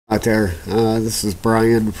out there? This is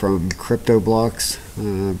Brian from Crypto Blocks,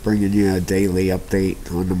 bringing you a daily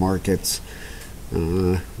update on the markets.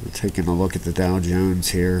 We're taking a look at the Dow Jones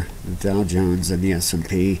here. The Dow Jones and the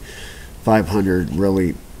S&P 500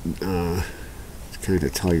 really kind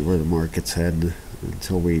of tell you where the market's heading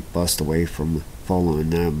until we bust away from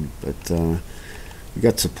following them. But we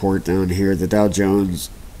got support down here. The Dow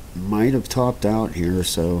Jones might have topped out here,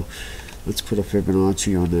 so let's put a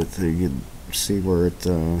Fibonacci on that thing and see where it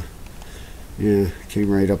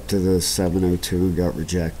came right up to the 702 and got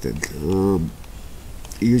rejected.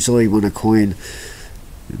 Usually when a coin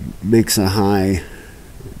makes a high,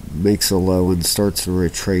 makes a low, and starts a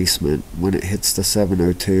retracement, when it hits the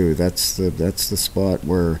 702, that's the spot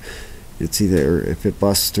where it's either, if it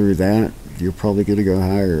busts through that, you're probably going to go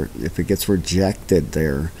higher. If it gets rejected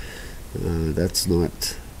there, that's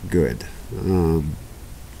not good.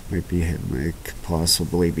 Might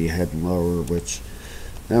possibly be heading lower, which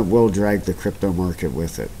that will drag the crypto market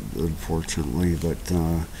with it, unfortunately. But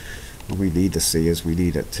what we need to see is we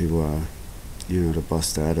need it to to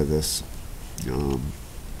bust out of this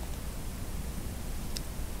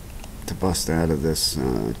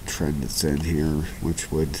trend that's in here,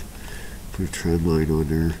 which would put a trend line on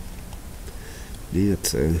there. Need it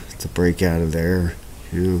to break out of there.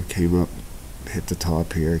 Came up, hit the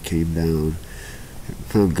top here, came down,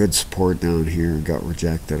 found good support down here and got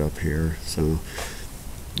rejected up here. So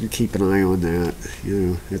you keep an eye on that.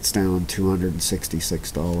 It's down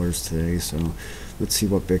 $266 today, so let's see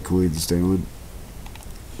what Bitcoin's doing.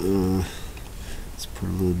 Let's put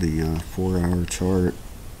it on the 4-hour chart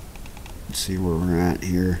and see where we're at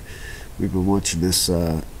here. We've been watching this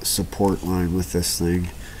support line with this thing.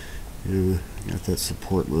 Got that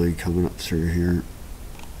support line coming up through here.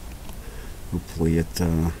 Hopefully it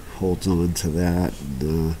holds on to that.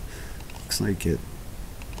 And, looks like it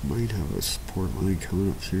might have a support line coming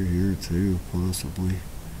up through here too, possibly.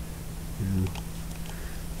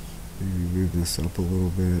 Maybe move this up a little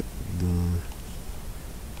bit and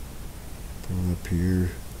throw up here.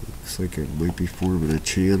 Looks like it might be forming a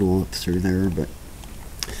channel up through there, but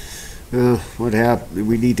what happened?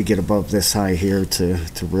 We need to get above this high here to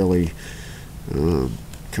really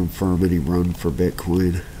confirm any run for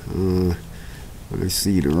Bitcoin. What I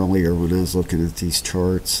seen earlier when I was looking at these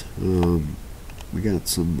charts, we got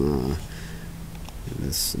some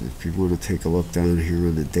this, if you want to take a look down here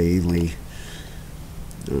on the daily,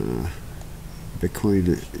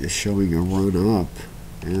 Bitcoin is showing a run up,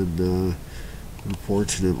 and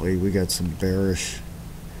unfortunately we got some bearish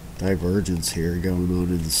divergence here going on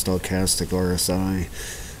in the stochastic RSI,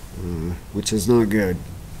 which is not good,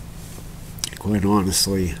 quite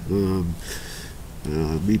honestly.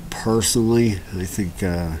 Me personally, I think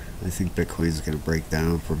Bitcoin's going to break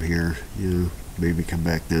down from here. Maybe come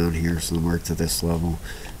back down here somewhere to this level.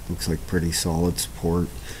 Looks like pretty solid support.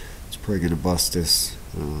 It's probably going to bust this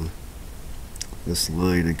this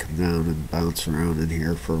line and come down and bounce around in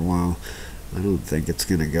here for a while. I don't think it's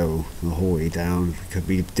going to go the whole way down. We could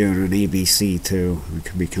be doing an ABC too. We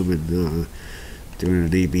could be coming doing an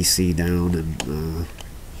ABC down, and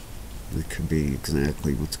it could be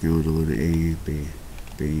exactly what's going on. A,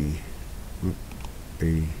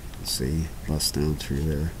 B, C, bust down through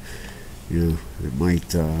there. It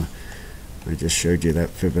might, I just showed you that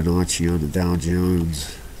Fibonacci on the Dow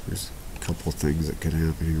Jones. There's a couple things that could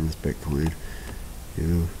happen here with Bitcoin.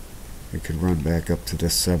 It could run back up to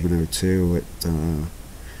this 702 at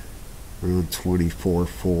around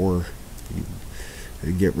 24.4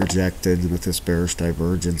 and get rejected with this bearish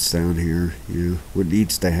divergence down here. What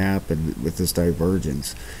needs to happen with this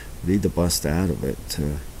divergence, we need to bust out of it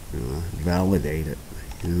to validate it.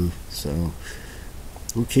 So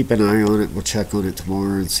we'll keep an eye on it. We'll check on it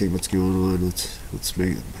tomorrow and see what's going on. Let's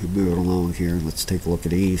move it along here, and let's take a look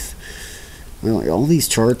at ETH. Well, all these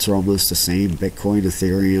charts are almost the same. Bitcoin,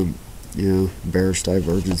 Ethereum, bearish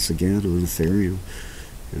divergence again on Ethereum.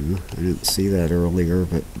 I didn't see that earlier,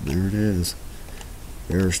 but there it is.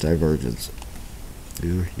 Bearish divergence.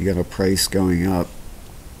 You got a price going up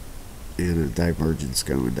and a divergence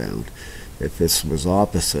going down. If this was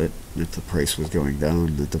opposite, if the price was going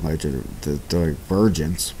down, the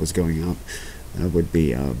divergence was going up, that would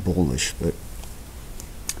be bullish. But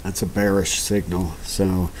that's a bearish signal.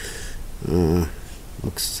 So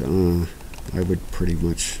looks, I would pretty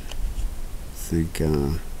much think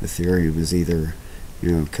Ethereum is either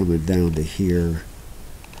coming down to here.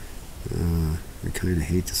 I kind of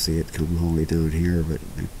hate to see it come all the way down here, but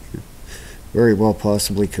it very well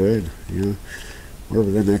possibly could. Wherever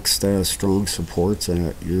the next strong support's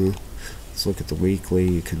at. Let's look at the weekly.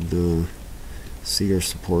 You can see your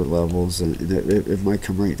support levels, and it might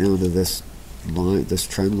come right down to this line, this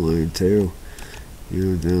trend line too. You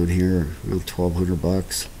know, down here around 1,200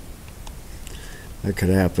 bucks. That could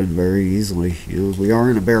happen very easily. You know, we are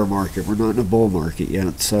in a bear market. We're not in a bull market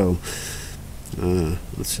yet, so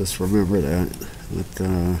let's just remember that. But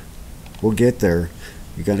we'll get there.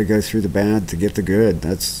 You got to go through the bad to get the good.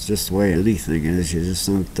 That's just the way anything is. You just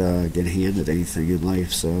don't get handed anything in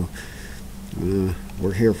life. So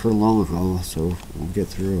we're here for a long haul, so we'll get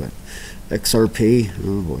through it. XRP,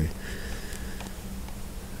 oh boy.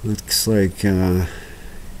 Looks like, yeah,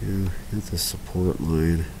 got the support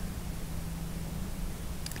line.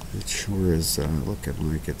 It sure is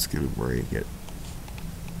looking like it's going to break it.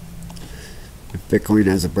 If Bitcoin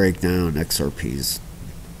has a breakdown, XRP's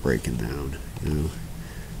breaking down, you know.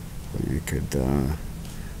 But you could,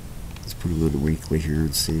 let's put them on the weekly here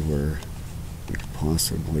and see where we could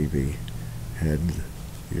possibly be heading,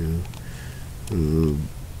 you know.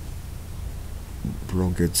 Real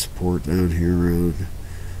good support down here around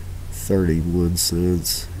 31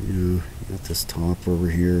 cents, you know. You got this top over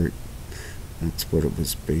here. That's what it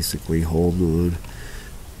was basically holding on.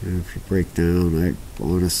 And if you break down, I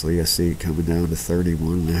see it coming down to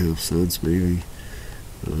 31.5 cents maybe.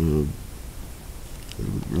 I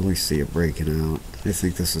don't really see it breaking out. I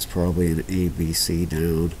think this is probably an ABC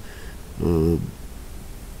down.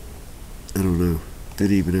 I don't know.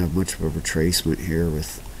 Didn't even have much of a retracement here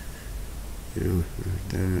with, you know,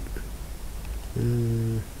 that.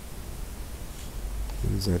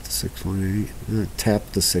 What is that, the 618?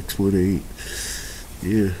 Tapped the 618.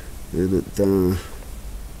 Yeah, and it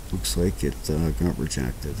looks like it got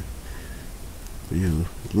rejected. You know,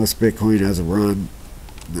 unless Bitcoin has a run,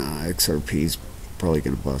 XRP's probably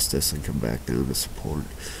going to bust this and come back down to support.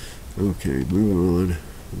 Okay, moving on.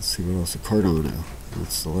 Let's see what else. Cardano.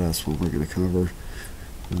 That's the last one we're going to cover.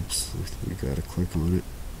 Oops, we got to click on it.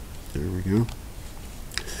 There we go.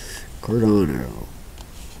 Cardano.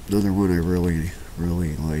 Another one I really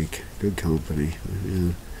like. Good company.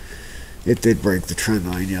 Yeah. It did break the trend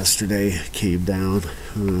line yesterday. Came down.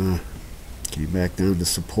 Came back down to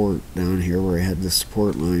support down here where I had the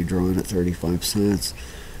support line drawn at 35 cents.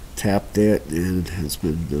 Tapped it and has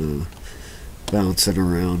been bouncing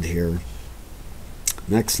around here.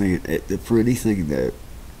 Next thing, for anything that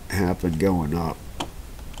happened going up,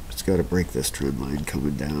 it's got to break this trend line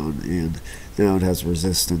coming down, and now it has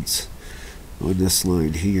resistance on this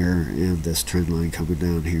line here and this trend line coming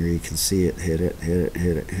down here. You can see it hit it,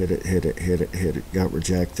 got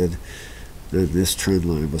rejected. Then this trend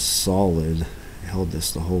line was solid, held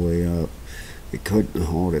this the whole way up. It couldn't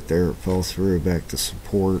hold it there. It fell through back to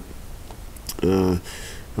support.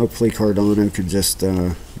 Hopefully Cardano can just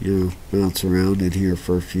you know, bounce around in here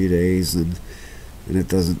for a few days and it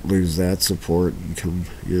doesn't lose that support and come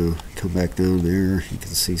back down there. You can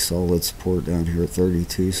see solid support down here at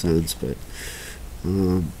 32 cents, but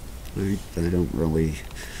I don't really.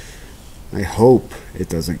 I hope it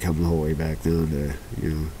doesn't come the whole way back down to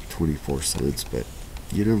 24 cents, but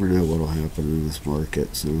you never know what'll happen in this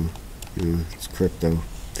market. So it's crypto.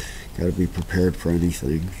 Got to be prepared for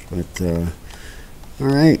anything. But all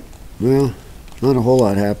right, well, not a whole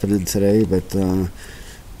lot happening today, but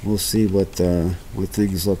we'll see what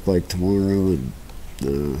things look like tomorrow, and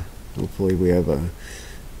hopefully we have an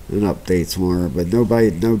update tomorrow. But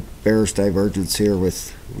no bearish divergence here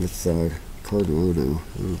with Cardano.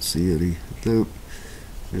 I don't see any. No,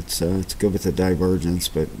 it's good with the divergence,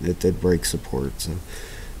 but it did break support. So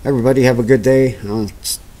everybody have a good day. I'll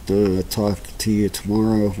talk to you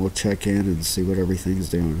tomorrow. We'll check in and see what everything's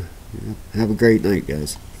doing. Yeah. Have a great night,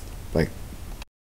 guys. Bye.